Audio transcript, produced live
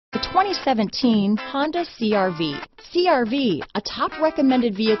2017 Honda CR-V. CR-V, a top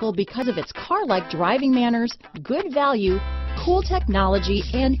recommended vehicle because of its car-like driving manners, good value, cool technology,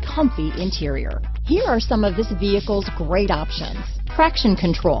 and comfy interior. Here are some of this vehicle's great options: traction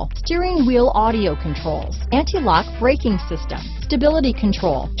control, steering wheel audio controls, anti-lock braking system, stability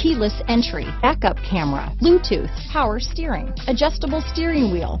control, keyless entry, backup camera, Bluetooth, power steering, adjustable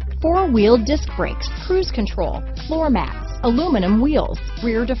steering wheel, four-wheel disc brakes, cruise control, floor mats, aluminum wheels,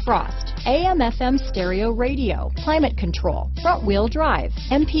 rear defrost, AM/FM stereo radio, climate control, front-wheel drive,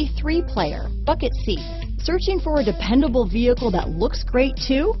 MP3 player, bucket seats. Searching for a dependable vehicle that looks great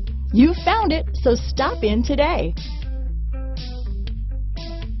too? You found it, so stop in today.